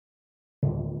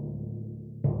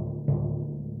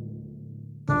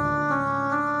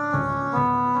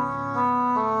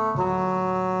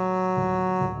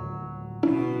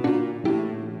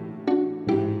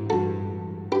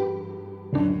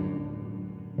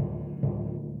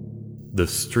The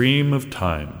Stream of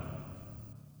Time.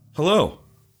 Hello.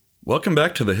 Welcome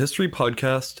back to the history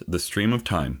podcast, The Stream of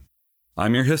Time.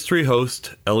 I'm your history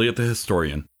host, Elliot the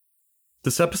Historian.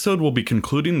 This episode will be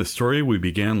concluding the story we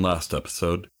began last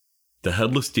episode, The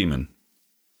Headless Demon.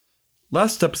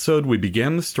 Last episode, we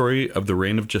began the story of the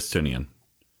reign of Justinian.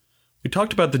 We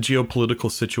talked about the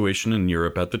geopolitical situation in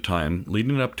Europe at the time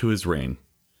leading up to his reign.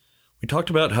 We talked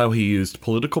about how he used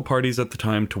political parties at the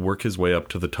time to work his way up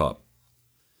to the top.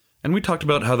 And we talked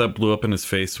about how that blew up in his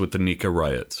face with the Nika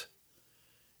riots.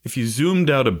 If you zoomed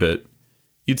out a bit,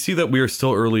 you'd see that we are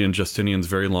still early in Justinian's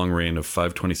very long reign of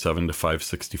 527 to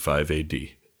 565 AD.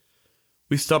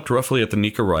 We stopped roughly at the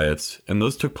Nika riots, and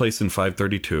those took place in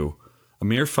 532, a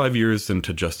mere 5 years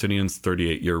into Justinian's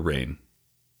 38-year reign.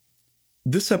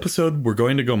 This episode, we're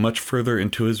going to go much further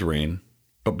into his reign,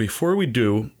 but before we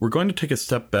do, we're going to take a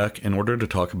step back in order to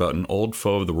talk about an old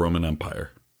foe of the Roman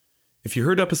Empire. If you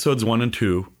heard episodes 1 and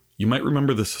 2, you might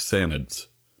remember the Sassanids.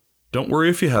 Don't worry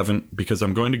if you haven't, because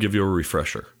I'm going to give you a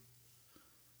refresher.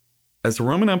 As the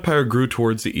Roman Empire grew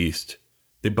towards the east,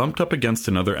 they bumped up against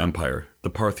another empire, the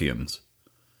Parthians.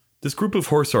 This group of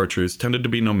horse archers tended to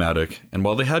be nomadic, and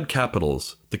while they had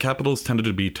capitals, the capitals tended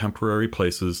to be temporary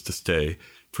places to stay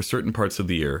for certain parts of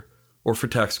the year, or for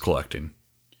tax collecting.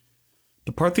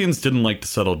 The Parthians didn't like to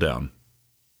settle down.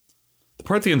 The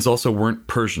Parthians also weren't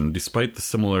Persian, despite the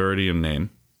similarity in name.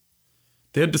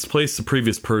 They had displaced the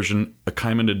previous Persian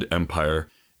Achaemenid Empire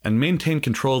and maintained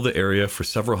control of the area for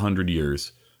several hundred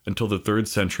years, until the 3rd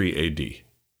century AD.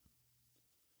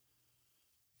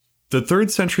 The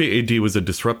 3rd century AD was a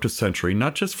disruptive century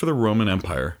not just for the Roman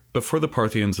Empire, but for the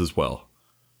Parthians as well.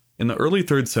 In the early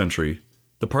 3rd century,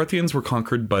 the Parthians were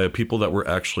conquered by a people that were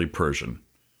actually Persian.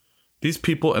 These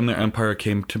people and their empire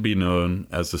came to be known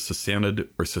as the Sassanid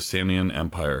or Sasanian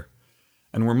Empire,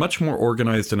 and were much more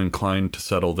organized and inclined to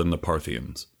settle than the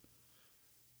Parthians.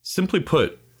 Simply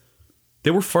put,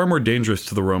 they were far more dangerous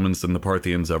to the Romans than the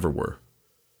Parthians ever were.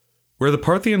 Where the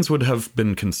Parthians would have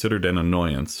been considered an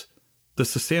annoyance, the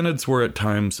Sassanids were at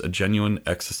times a genuine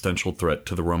existential threat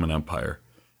to the Roman Empire,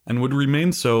 and would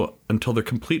remain so until their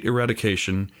complete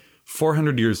eradication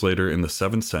 400 years later in the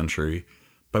 7th century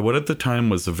by what at the time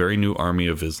was the very new army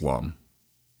of Islam.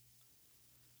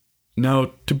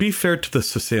 Now, to be fair to the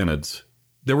Sassanids,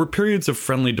 there were periods of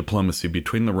friendly diplomacy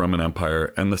between the Roman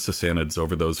Empire and the Sassanids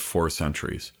over those 4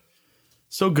 centuries.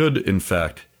 So good, in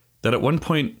fact, that at one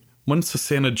point, one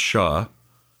Sassanid Shah,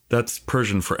 that's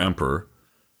Persian for emperor,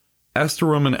 asked the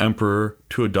Roman emperor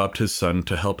to adopt his son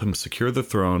to help him secure the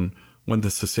throne when the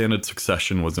Sassanid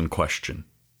succession was in question.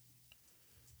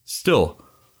 Still,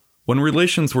 when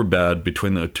relations were bad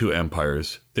between the two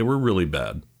empires, they were really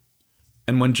bad.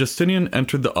 And when Justinian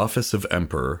entered the office of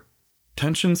emperor,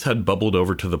 tensions had bubbled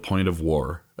over to the point of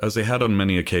war, as they had on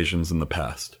many occasions in the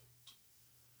past.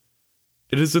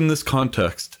 It is in this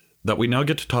context that we now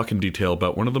get to talk in detail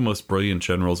about one of the most brilliant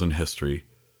generals in history,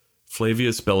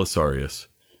 Flavius Belisarius,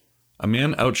 a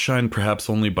man outshined perhaps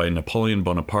only by Napoleon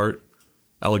Bonaparte,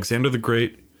 Alexander the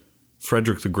Great,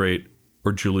 Frederick the Great,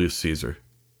 or Julius Caesar.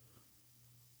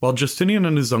 While Justinian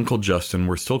and his uncle Justin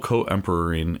were still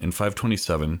co-emperoring in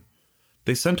 527,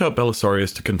 they sent out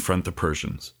Belisarius to confront the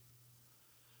Persians.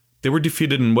 They were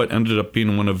defeated in what ended up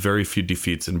being one of very few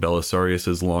defeats in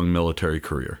Belisarius' long military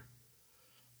career.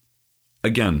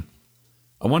 Again,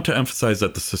 I want to emphasize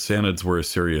that the Sassanids were a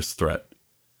serious threat.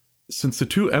 Since the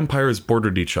two empires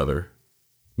bordered each other,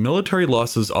 military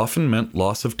losses often meant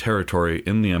loss of territory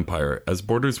in the empire, as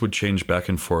borders would change back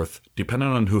and forth depending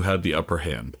on who had the upper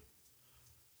hand.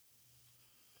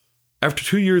 After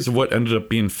 2 years of what ended up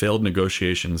being failed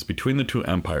negotiations between the two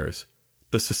empires,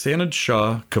 the Sassanid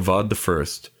Shah Kavad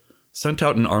I sent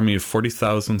out an army of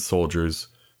 40,000 soldiers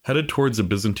headed towards the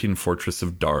Byzantine fortress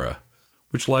of Dara,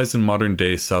 which lies in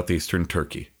modern-day southeastern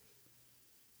Turkey.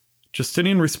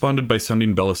 Justinian responded by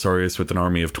sending Belisarius with an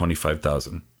army of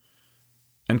 25,000,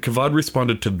 and Kavad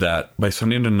responded to that by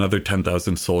sending another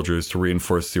 10,000 soldiers to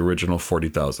reinforce the original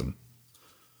 40,000.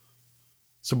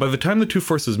 So by the time the two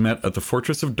forces met at the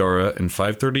fortress of Dara in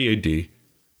 530 AD,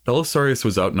 Belisarius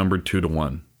was outnumbered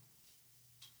 2-1.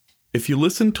 If you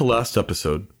listened to last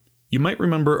episode, you might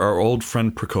remember our old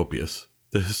friend Procopius,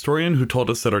 the historian who told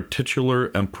us that our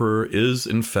titular emperor is,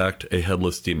 in fact, a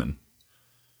headless demon.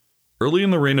 Early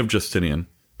in the reign of Justinian,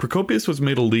 Procopius was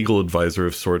made a legal advisor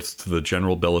of sorts to the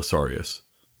general Belisarius.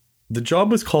 The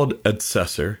job was called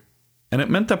Adsessor, and it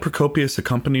meant that Procopius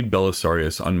accompanied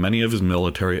Belisarius on many of his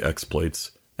military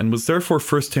exploits, and was therefore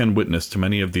first-hand witness to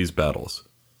many of these battles.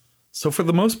 So for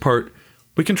the most part,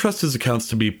 we can trust his accounts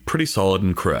to be pretty solid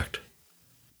and correct.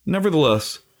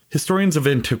 Nevertheless, historians of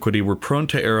antiquity were prone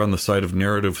to err on the side of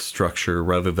narrative structure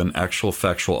rather than actual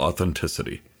factual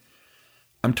authenticity.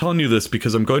 I'm telling you this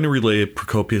because I'm going to relay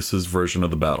Procopius's version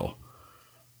of the battle.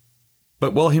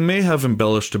 But while he may have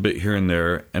embellished a bit here and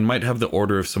there, and might have the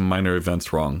order of some minor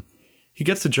events wrong, he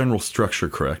gets the general structure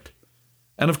correct.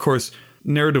 And of course,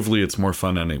 narratively it's more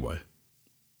fun anyway.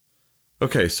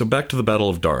 Okay, so back to the Battle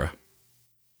of Dara.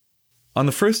 On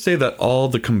the first day that all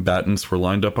the combatants were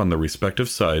lined up on their respective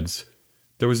sides,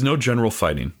 there was no general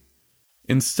fighting.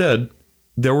 Instead,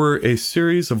 there were a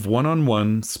series of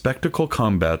one-on-one spectacle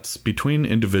combats between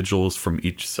individuals from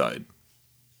each side.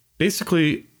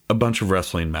 Basically, a bunch of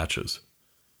wrestling matches.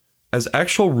 As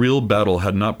actual real battle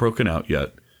had not broken out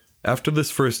yet, after this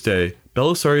first day,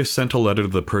 Belisarius sent a letter to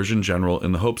the Persian general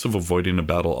in the hopes of avoiding a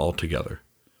battle altogether.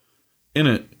 In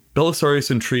it,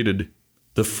 Belisarius entreated,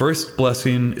 "The first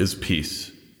blessing is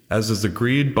peace, as is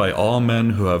agreed by all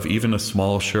men who have even a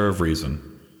small share of reason.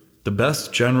 The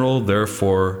best general,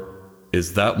 therefore,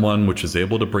 is that one which is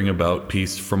able to bring about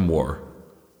peace from war."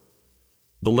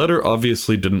 The letter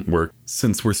obviously didn't work,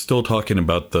 since we're still talking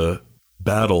about the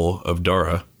Battle of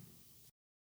Dara.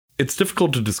 It's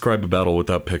difficult to describe a battle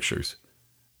without pictures.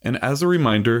 And as a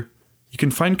reminder, you can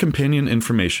find companion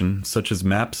information such as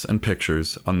maps and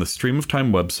pictures on the Stream of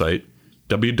Time website,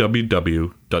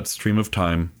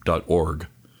 www.streamoftime.org.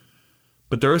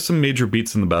 But there are some major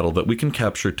beats in the battle that we can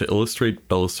capture to illustrate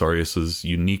Belisarius's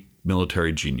unique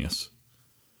military genius.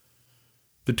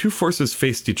 The two forces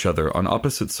faced each other on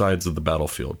opposite sides of the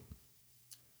battlefield.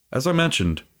 As I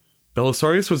mentioned,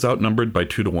 Belisarius was outnumbered by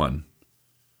 2-1.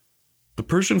 The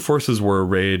Persian forces were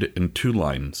arrayed in two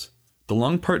lines, the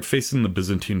long part facing the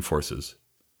Byzantine forces.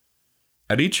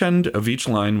 At each end of each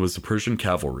line was the Persian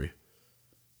cavalry.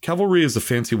 Cavalry is a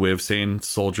fancy way of saying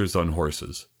soldiers on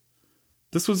horses.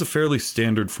 This was a fairly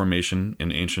standard formation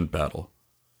in ancient battle.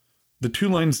 The two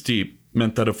lines deep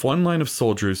meant that if one line of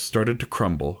soldiers started to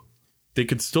crumble, they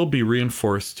could still be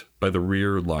reinforced by the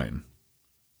rear line.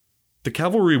 The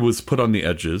cavalry was put on the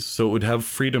edges so it would have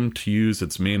freedom to use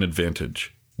its main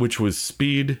advantage, which was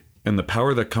speed and the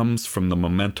power that comes from the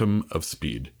momentum of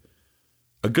speed.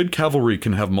 A good cavalry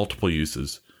can have multiple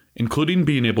uses, including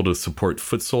being able to support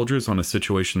foot soldiers on a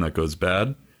situation that goes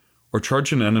bad, or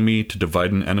charge an enemy to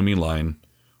divide an enemy line,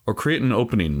 or create an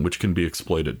opening which can be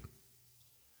exploited.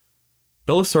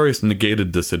 Belisarius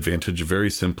negated this advantage very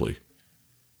simply.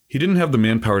 He didn't have the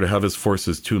manpower to have his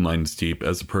forces two lines deep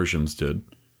as the Persians did,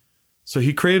 so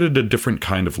he created a different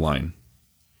kind of line.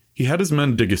 He had his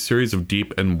men dig a series of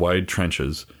deep and wide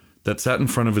trenches that sat in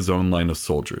front of his own line of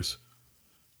soldiers.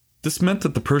 This meant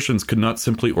that the Persians could not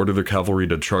simply order their cavalry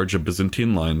to charge at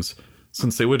Byzantine lines,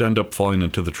 since they would end up falling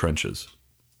into the trenches.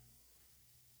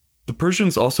 The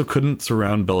Persians also couldn't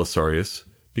surround Belisarius,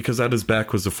 because at his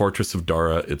back was the fortress of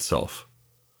Dara itself.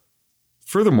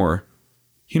 Furthermore,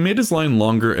 he made his line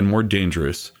longer and more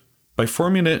dangerous by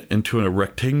forming it into a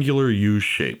rectangular U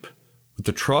shape, with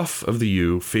the trough of the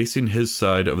U facing his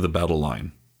side of the battle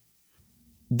line.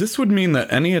 This would mean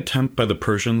that any attempt by the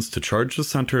Persians to charge the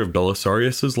center of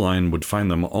Belisarius's line would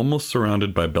find them almost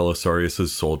surrounded by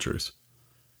Belisarius's soldiers.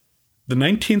 The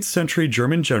 19th century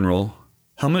German general,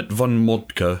 Helmut von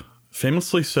Moltke,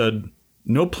 famously said,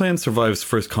 "No plan survives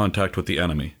first contact with the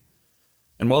enemy."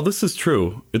 And while this is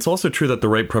true, it's also true that the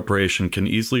right preparation can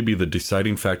easily be the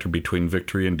deciding factor between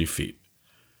victory and defeat.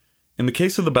 In the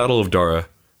case of the Battle of Dara,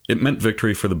 it meant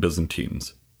victory for the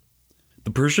Byzantines.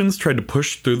 The Persians tried to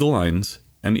push through the lines,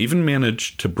 and even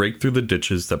managed to break through the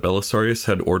ditches that Belisarius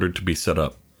had ordered to be set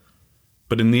up.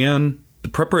 But in the end, the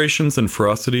preparations and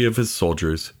ferocity of his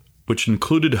soldiers, which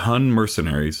included Hun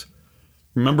mercenaries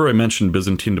 — remember I mentioned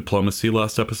Byzantine diplomacy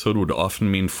last episode would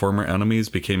often mean former enemies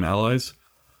became allies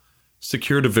 —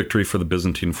 secured a victory for the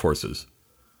Byzantine forces.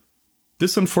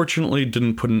 This unfortunately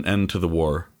didn't put an end to the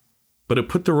war, but it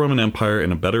put the Roman Empire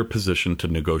in a better position to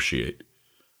negotiate.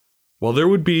 While there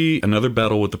would be another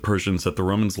battle with the Persians that the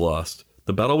Romans lost,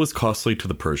 the battle was costly to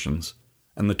the Persians,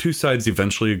 and the two sides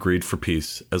eventually agreed for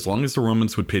peace as long as the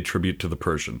Romans would pay tribute to the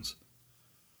Persians.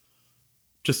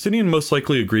 Justinian most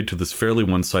likely agreed to this fairly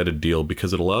one-sided deal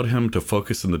because it allowed him to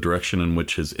focus in the direction in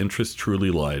which his interests truly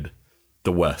lied,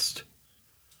 the West.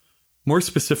 More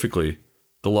specifically,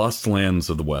 the lost lands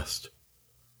of the West.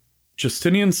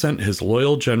 Justinian sent his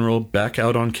loyal general back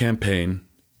out on campaign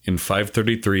in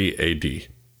 533 AD.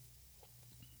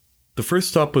 The first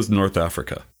stop was North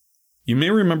Africa. You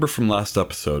may remember from last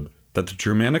episode that the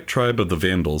Germanic tribe of the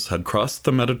Vandals had crossed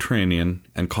the Mediterranean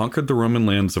and conquered the Roman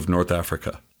lands of North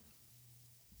Africa.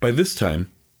 By this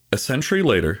time, a century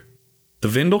later, the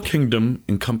Vandal kingdom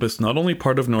encompassed not only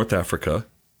part of North Africa,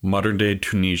 modern-day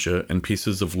Tunisia and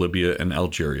pieces of Libya and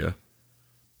Algeria,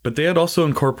 But they had also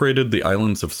incorporated the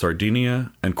islands of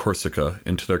Sardinia and Corsica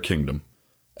into their kingdom,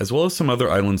 as well as some other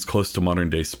islands close to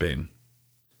modern-day Spain.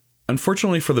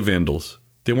 Unfortunately for the Vandals,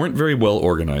 they weren't very well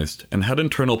organized and had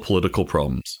internal political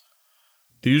problems.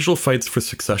 The usual fights for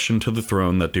succession to the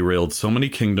throne that derailed so many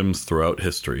kingdoms throughout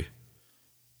history.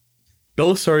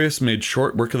 Belisarius made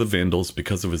short work of the Vandals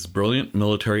because of his brilliant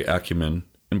military acumen,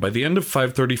 and by the end of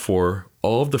 534,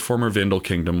 all of the former Vandal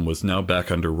kingdom was now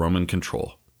back under Roman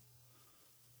control.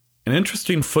 An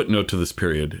interesting footnote to this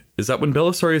period is that when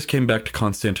Belisarius came back to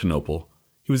Constantinople,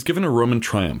 he was given a Roman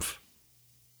triumph.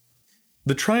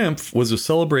 The triumph was a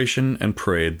celebration and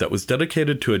parade that was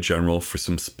dedicated to a general for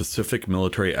some specific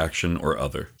military action or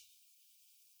other.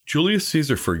 Julius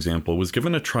Caesar, for example, was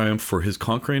given a triumph for his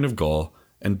conquering of Gaul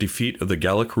and defeat of the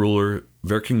Gallic ruler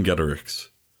Vercingetorix.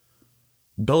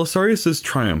 Belisarius's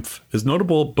triumph is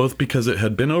notable both because it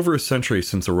had been over a century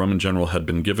since a Roman general had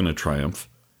been given a triumph.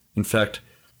 In fact,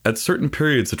 at certain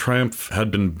periods, a triumph had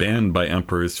been banned by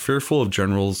emperors fearful of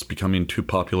generals becoming too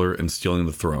popular and stealing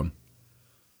the throne.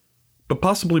 But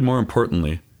possibly more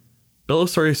importantly,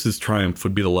 Belisarius' triumph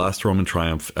would be the last Roman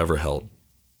triumph ever held.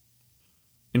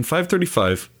 In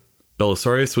 535,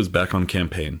 Belisarius was back on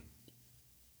campaign.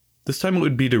 This time it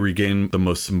would be to regain the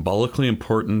most symbolically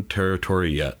important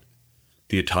territory yet,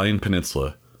 the Italian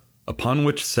peninsula, upon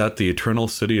which sat the eternal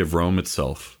city of Rome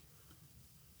itself.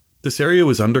 This area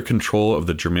was under control of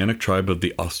the Germanic tribe of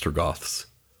the Ostrogoths.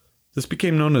 This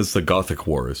became known as the Gothic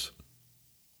Wars.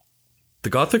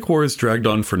 The Gothic Wars dragged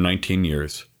on for 19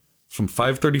 years, from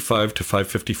 535 to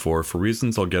 554 for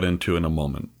reasons I'll get into in a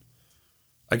moment.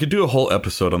 I could do a whole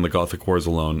episode on the Gothic Wars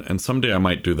alone, and someday I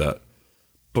might do that.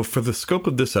 But for the scope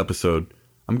of this episode,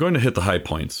 I'm going to hit the high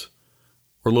points,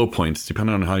 or low points,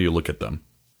 depending on how you look at them.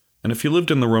 And if you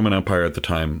lived in the Roman Empire at the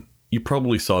time, you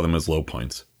probably saw them as low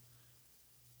points.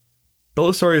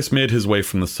 Belisarius made his way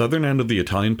from the southern end of the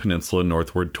Italian peninsula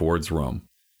northward towards Rome,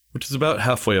 which is about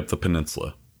halfway up the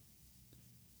peninsula.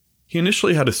 He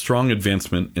initially had a strong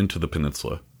advancement into the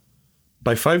peninsula.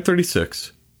 By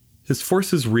 536, his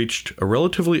forces reached a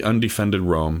relatively undefended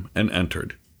Rome and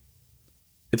entered.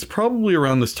 It's probably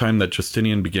around this time that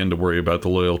Justinian began to worry about the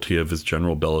loyalty of his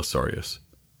general Belisarius.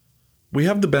 We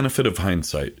have the benefit of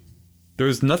hindsight. There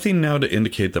is nothing now to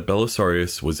indicate that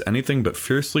Belisarius was anything but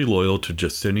fiercely loyal to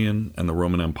Justinian and the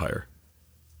Roman Empire.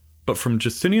 But from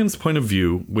Justinian's point of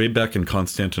view, way back in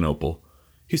Constantinople,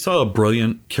 he saw a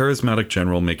brilliant, charismatic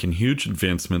general making huge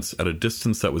advancements at a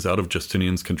distance that was out of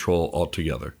Justinian's control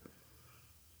altogether.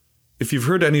 If you've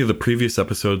heard any of the previous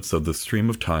episodes of The Stream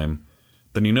of Time,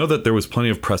 then you know that there was plenty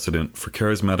of precedent for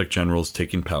charismatic generals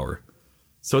taking power,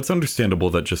 so it's understandable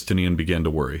that Justinian began to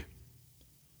worry.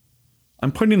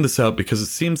 I'm pointing this out because it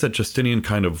seems that Justinian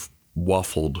kind of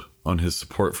waffled on his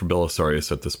support for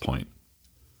Belisarius at this point.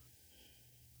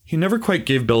 He never quite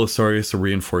gave Belisarius the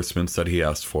reinforcements that he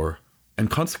asked for, and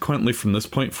consequently from this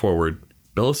point forward,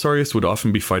 Belisarius would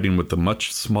often be fighting with a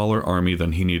much smaller army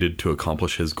than he needed to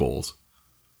accomplish his goals.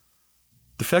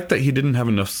 The fact that he didn't have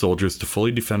enough soldiers to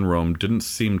fully defend Rome didn't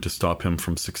seem to stop him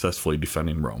from successfully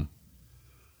defending Rome.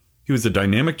 He was a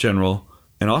dynamic general,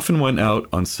 and often went out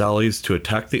on sallies to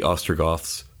attack the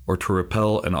Ostrogoths or to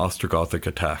repel an Ostrogothic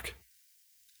attack.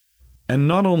 And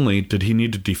not only did he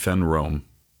need to defend Rome,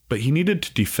 but he needed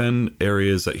to defend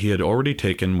areas that he had already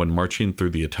taken when marching through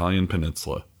the Italian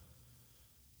peninsula.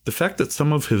 The fact that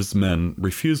some of his men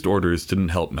refused orders didn't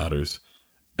help matters,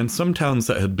 and some towns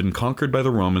that had been conquered by the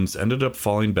Romans ended up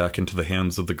falling back into the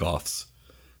hands of the Goths,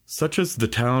 such as the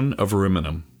town of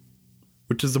Ariminum,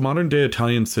 which is the modern-day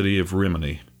Italian city of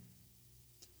Rimini.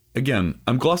 Again,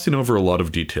 I'm glossing over a lot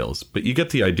of details, but you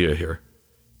get the idea here.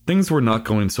 Things were not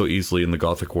going so easily in the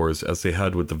Gothic Wars as they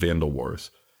had with the Vandal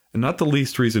Wars, and not the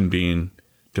least reason being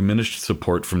diminished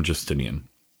support from Justinian.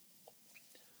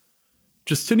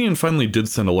 Justinian finally did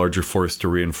send a larger force to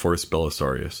reinforce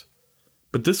Belisarius,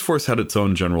 but this force had its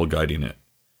own general guiding it.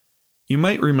 You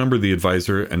might remember the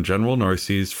advisor and General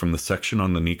Narses from the section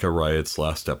on the Nika riots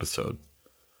last episode.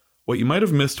 What you might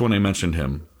have missed when I mentioned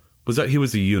him was that he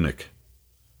was a eunuch.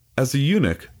 As a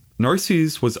eunuch,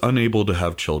 Narses was unable to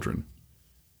have children.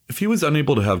 If he was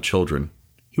unable to have children,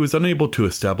 he was unable to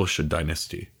establish a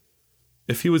dynasty.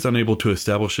 If he was unable to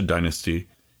establish a dynasty,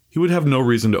 he would have no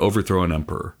reason to overthrow an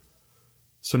emperor.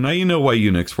 So now you know why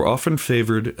eunuchs were often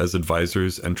favored as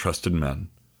advisors and trusted men.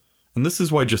 And this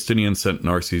is why Justinian sent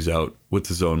Narses out with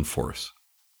his own force.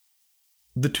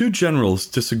 The two generals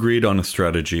disagreed on a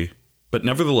strategy, but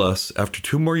nevertheless, after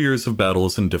 2 more years of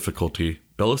battles and difficulty,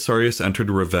 Belisarius entered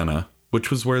Ravenna,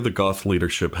 which was where the Goth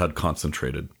leadership had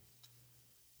concentrated.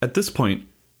 At this point,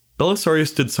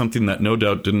 Belisarius did something that no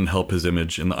doubt didn't help his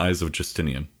image in the eyes of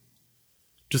Justinian.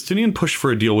 Justinian pushed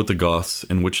for a deal with the Goths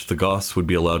in which the Goths would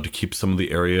be allowed to keep some of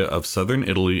the area of southern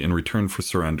Italy in return for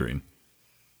surrendering.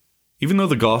 Even though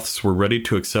the Goths were ready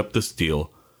to accept this deal,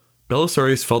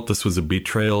 Belisarius felt this was a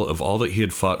betrayal of all that he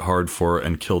had fought hard for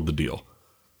and killed the deal.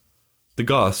 The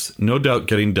Goths, no doubt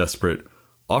getting desperate,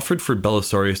 offered for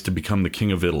Belisarius to become the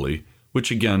king of Italy,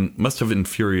 which again must have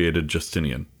infuriated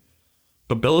Justinian.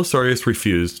 But Belisarius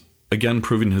refused, again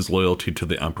proving his loyalty to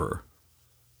the emperor.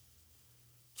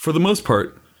 For the most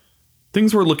part,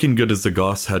 things were looking good as the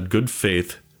Goths had good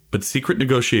faith, but secret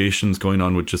negotiations going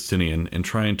on with Justinian in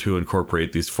trying to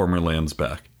incorporate these former lands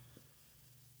back.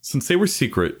 Since they were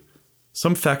secret,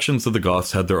 some factions of the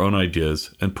Goths had their own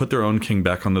ideas and put their own king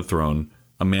back on the throne,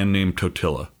 a man named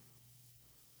Totila.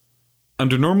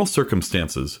 Under normal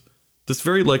circumstances, this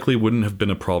very likely wouldn't have been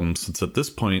a problem since at this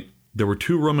point there were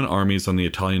 2 Roman armies on the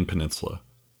Italian peninsula.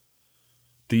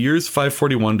 The years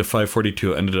 541 to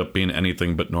 542 ended up being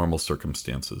anything but normal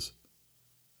circumstances.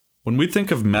 When we think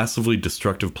of massively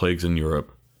destructive plagues in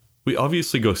Europe, we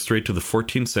obviously go straight to the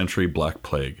 14th century Black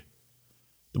Plague.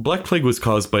 The Black Plague was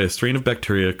caused by a strain of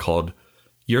bacteria called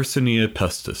Yersinia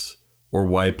pestis, or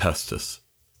Y. pestis.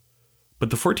 But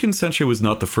the 14th century was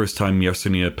not the first time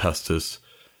Yersinia pestis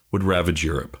would ravage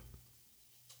Europe.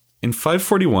 In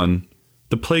 541,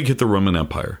 the plague hit the Roman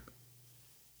Empire.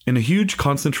 In a huge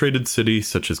concentrated city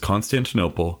such as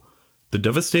Constantinople, the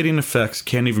devastating effects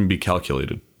can't even be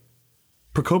calculated.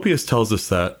 Procopius tells us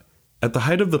that, at the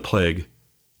height of the plague,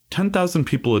 10,000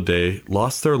 people a day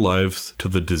lost their lives to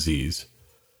the disease,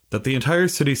 that the entire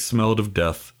city smelled of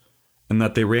death, and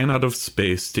that they ran out of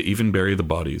space to even bury the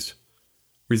bodies,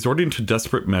 resorting to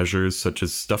desperate measures such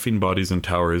as stuffing bodies in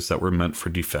towers that were meant for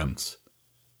defense.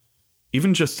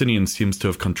 Even Justinian seems to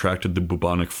have contracted the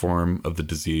bubonic form of the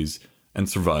disease and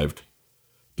survived,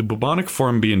 the bubonic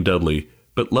form being deadly,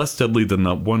 but less deadly than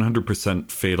the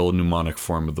 100% fatal pneumonic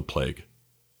form of the plague.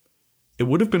 It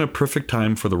would have been a perfect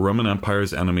time for the Roman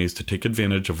Empire's enemies to take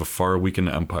advantage of a far weakened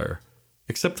empire,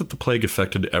 except that the plague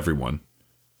affected everyone.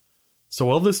 So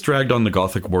while this dragged on the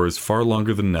Gothic Wars far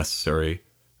longer than necessary,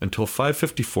 until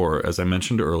 554, as I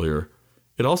mentioned earlier,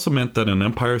 it also meant that an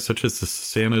empire such as the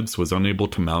Sassanids was unable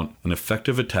to mount an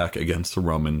effective attack against the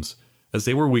Romans, as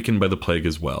they were weakened by the plague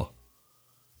as well.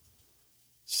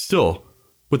 Still,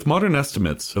 with modern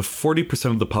estimates of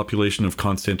 40% of the population of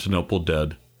Constantinople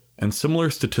dead, and similar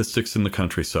statistics in the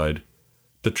countryside,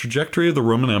 the trajectory of the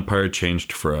Roman Empire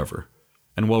changed forever,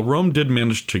 and while Rome did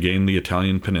manage to gain the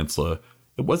Italian peninsula,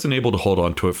 it wasn't able to hold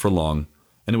on to it for long,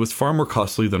 and it was far more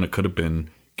costly than it could have been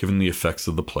given the effects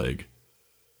of the plague.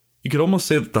 You could almost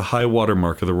say that the high water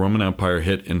mark of the Roman Empire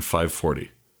hit in 540.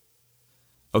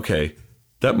 Okay,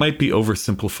 that might be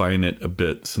oversimplifying it a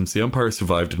bit since the empire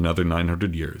survived another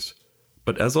 900 years,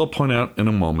 but as I'll point out in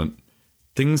a moment,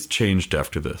 things changed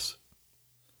after this.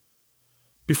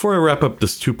 Before I wrap up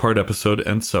this 2-part episode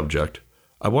and subject,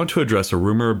 I want to address a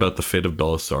rumor about the fate of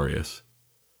Belisarius.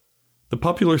 The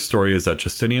popular story is that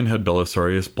Justinian had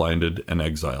Belisarius blinded and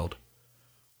exiled.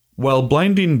 While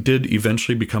blinding did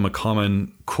eventually become a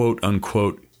common,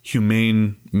 quote-unquote,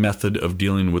 humane method of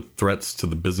dealing with threats to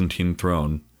the Byzantine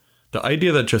throne, the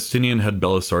idea that Justinian had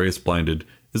Belisarius blinded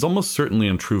is almost certainly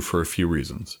untrue for a few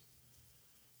reasons.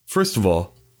 First of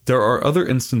all, there are other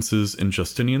instances in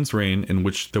Justinian's reign in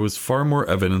which there was far more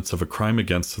evidence of a crime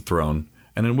against the throne,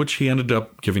 and in which he ended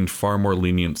up giving far more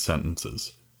lenient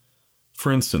sentences.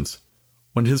 For instance,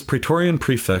 when his Praetorian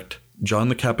prefect, John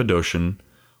the Cappadocian,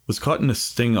 was caught in a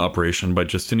sting operation by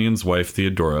Justinian's wife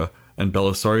Theodora and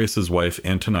Belisarius' wife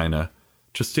Antonina,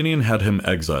 Justinian had him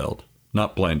exiled,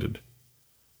 not blinded.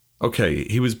 Okay,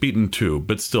 he was beaten too,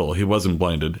 but still, he wasn't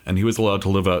blinded, and he was allowed to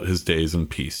live out his days in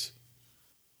peace.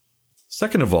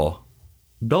 Second of all,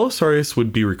 Belisarius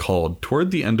would be recalled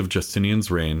toward the end of Justinian's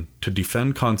reign to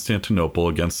defend Constantinople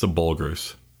against the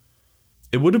Bulgars.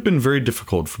 It would have been very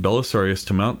difficult for Belisarius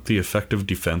to mount the effective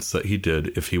defense that he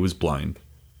did if he was blind.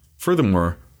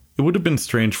 Furthermore, it would have been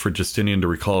strange for Justinian to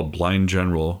recall a blind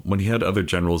general when he had other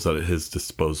generals at his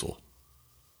disposal.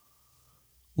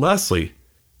 Lastly,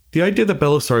 the idea that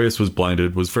Belisarius was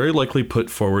blinded was very likely put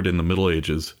forward in the Middle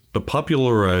Ages, but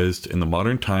popularized in the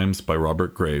modern times by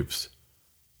Robert Graves.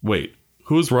 Wait,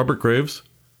 who is Robert Graves?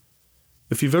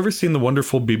 If you've ever seen the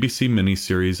wonderful BBC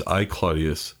miniseries I,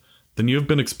 Claudius, then you have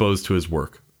been exposed to his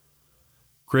work.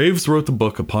 Graves wrote the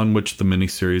book upon which the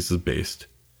miniseries is based.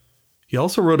 He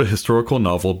also wrote a historical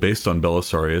novel based on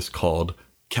Belisarius called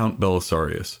Count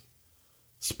Belisarius.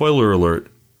 Spoiler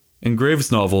alert, in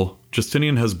Graves' novel,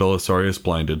 Justinian has Belisarius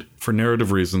blinded for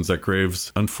narrative reasons that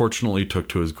Graves unfortunately took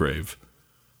to his grave.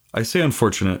 I say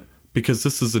unfortunate because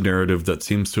this is a narrative that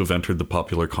seems to have entered the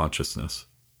popular consciousness.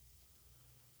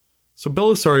 So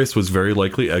Belisarius was very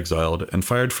likely exiled and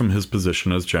fired from his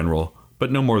position as general,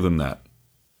 but no more than that.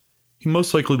 He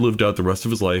most likely lived out the rest of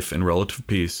his life in relative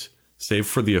peace, save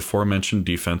for the aforementioned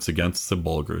defense against the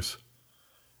Bulgars.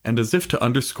 And as if to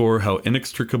underscore how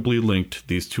inextricably linked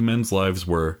these two men's lives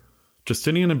were,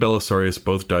 Justinian and Belisarius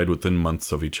both died within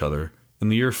months of each other, in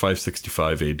the year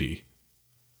 565 AD.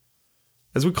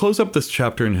 As we close up this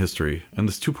chapter in history, and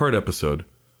this two-part episode,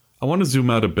 I want to zoom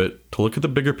out a bit to look at the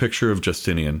bigger picture of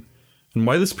Justinian, and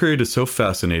why this period is so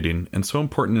fascinating and so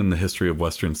important in the history of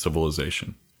Western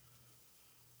civilization.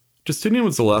 Justinian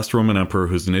was the last Roman emperor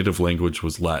whose native language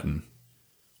was Latin.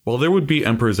 While there would be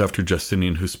emperors after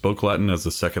Justinian who spoke Latin as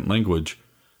a second language,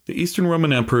 the Eastern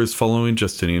Roman emperors following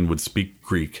Justinian would speak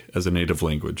Greek as a native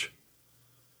language.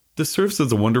 This serves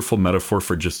as a wonderful metaphor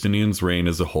for Justinian's reign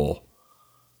as a whole.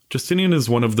 Justinian is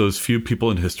one of those few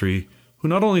people in history who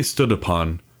not only stood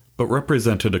upon, but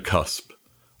represented a cusp,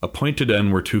 a pointed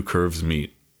end where two curves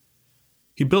meet.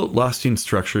 He built lasting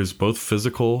structures, both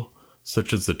physical,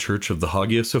 such as the Church of the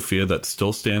Hagia Sophia that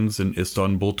still stands in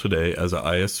Istanbul today as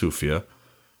Hagia Sophia,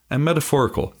 and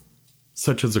metaphorical,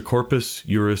 such as a Corpus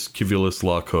Juris Civilis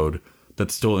law code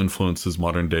that still influences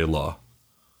modern-day law.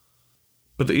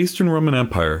 But the Eastern Roman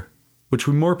Empire, which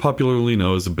we more popularly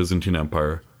know as the Byzantine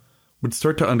Empire, would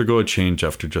start to undergo a change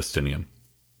after Justinian.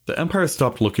 The empire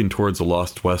stopped looking towards a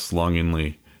lost west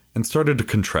longingly and started to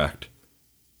contract.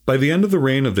 By the end of the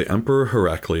reign of the Emperor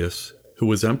Heraclius, who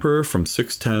was emperor from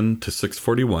 610 to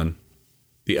 641,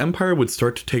 the empire would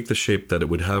start to take the shape that it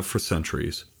would have for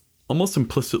centuries, almost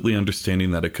implicitly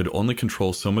understanding that it could only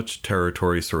control so much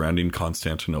territory surrounding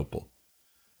Constantinople.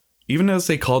 Even as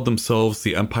they called themselves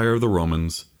the Empire of the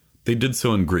Romans, they did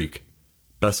so in Greek,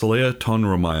 Basileia ton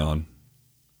Romaion.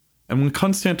 And when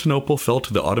Constantinople fell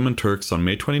to the Ottoman Turks on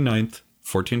May 29th,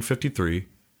 1453,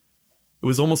 it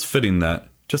was almost fitting that,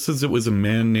 just as it was a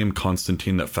man named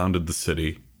Constantine that founded the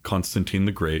city, Constantine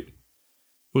the Great, it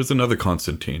was another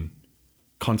Constantine,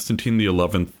 Constantine the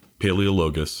 11th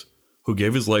Paleologus, who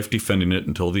gave his life defending it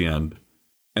until the end,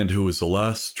 and who was the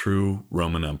last true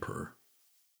Roman emperor.